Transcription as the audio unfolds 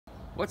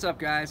What's up,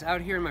 guys?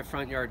 Out here in my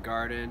front yard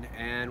garden,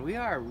 and we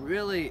are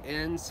really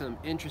in some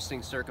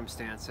interesting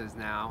circumstances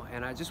now,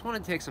 and I just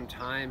want to take some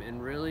time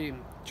and really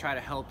try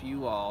to help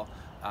you all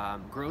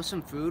grow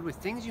some food with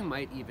things you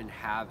might even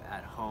have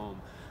at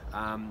home.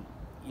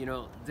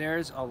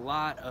 There's a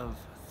lot of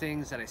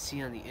things that I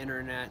see on the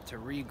internet to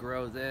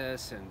regrow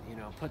this and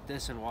put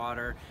this in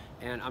water,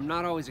 and I'm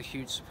not always a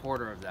huge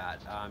supporter of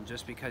that,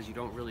 just because you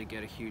don't really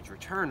get a huge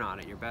return on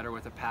it. You're better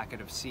with a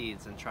packet of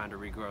seeds than trying to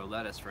regrow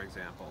lettuce, for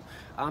example.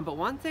 But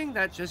one thing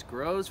that just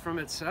grows from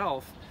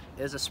itself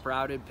is a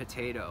sprouted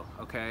potato.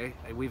 Okay,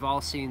 we've all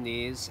seen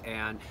these,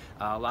 and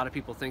a lot of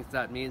people think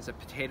that means that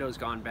potatoes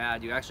gone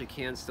bad. You actually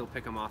can still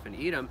pick them off and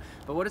eat them,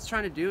 but what it's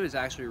trying to do is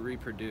actually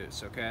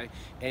reproduce. Okay,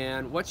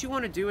 and what you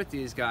want to do with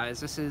these guys,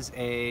 this is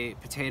a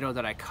potato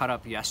that I cut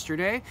up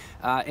yesterday,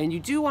 and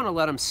you do want to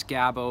let them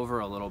scab over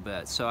a little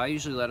bit. So I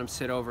usually let them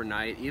sit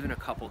overnight. Even a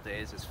couple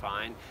days is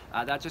fine.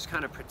 That just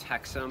kind of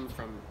protects them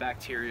from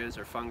bacteria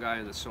or fungi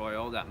in the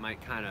soil that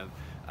might kind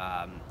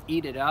of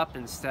eat it up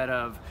instead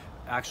of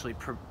actually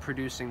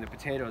producing the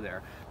potato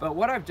there. But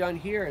what I've done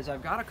here is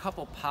I've got a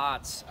couple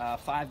pots,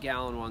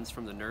 5-gallon ones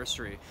from the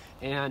nursery,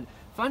 and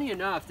funny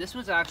enough, this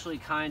was actually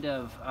kind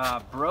of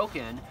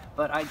broken,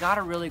 but I got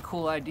a really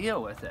cool idea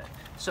with it.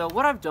 So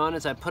what I've done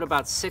is I put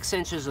about 6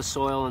 inches of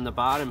soil in the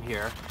bottom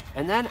here,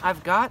 and then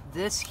I've got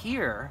this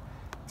here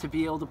to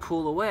be able to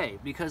pull away,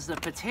 because the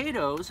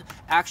potatoes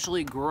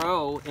actually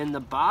grow in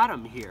the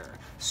bottom here.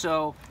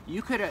 So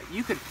you could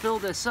fill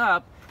this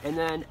up, and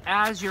then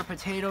as your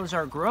potatoes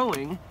are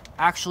growing,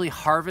 actually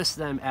harvest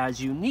them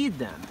as you need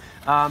them.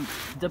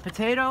 The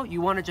potato,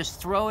 you want to just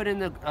throw it in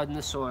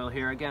the soil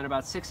here. Again,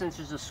 about 6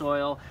 inches of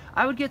soil.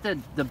 I would get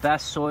the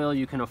best soil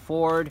you can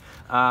afford.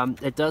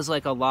 It does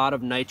like a lot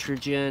of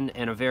nitrogen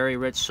and a very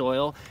rich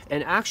soil.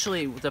 And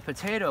actually, the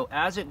potato,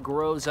 as it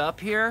grows up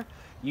here,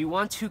 you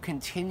want to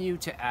continue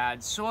to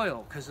add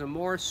soil, because the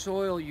more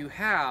soil you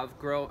have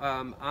grow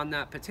on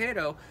that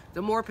potato,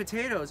 the more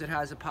potatoes it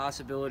has a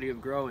possibility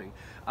of growing.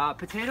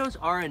 Potatoes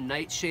are a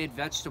nightshade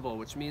vegetable,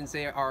 which means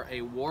they are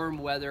a warm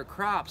weather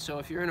crop. So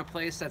if you're in a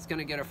place that's going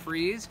to get a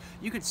freeze,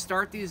 you could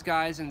start these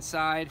guys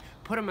inside,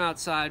 put them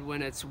outside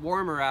when it's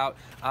warmer out,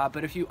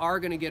 but if you are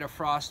going to get a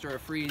frost or a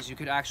freeze, you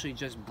could actually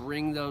just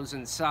bring those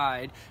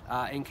inside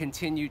and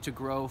continue to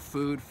grow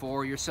food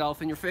for yourself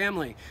and your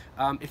family.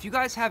 If you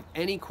guys have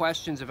any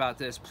questions about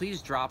this,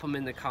 please drop them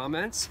in the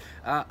comments.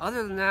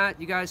 Other than that,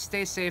 you guys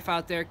stay safe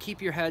out there,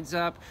 keep your heads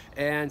up,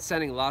 and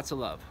sending lots of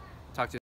love. Talk to you.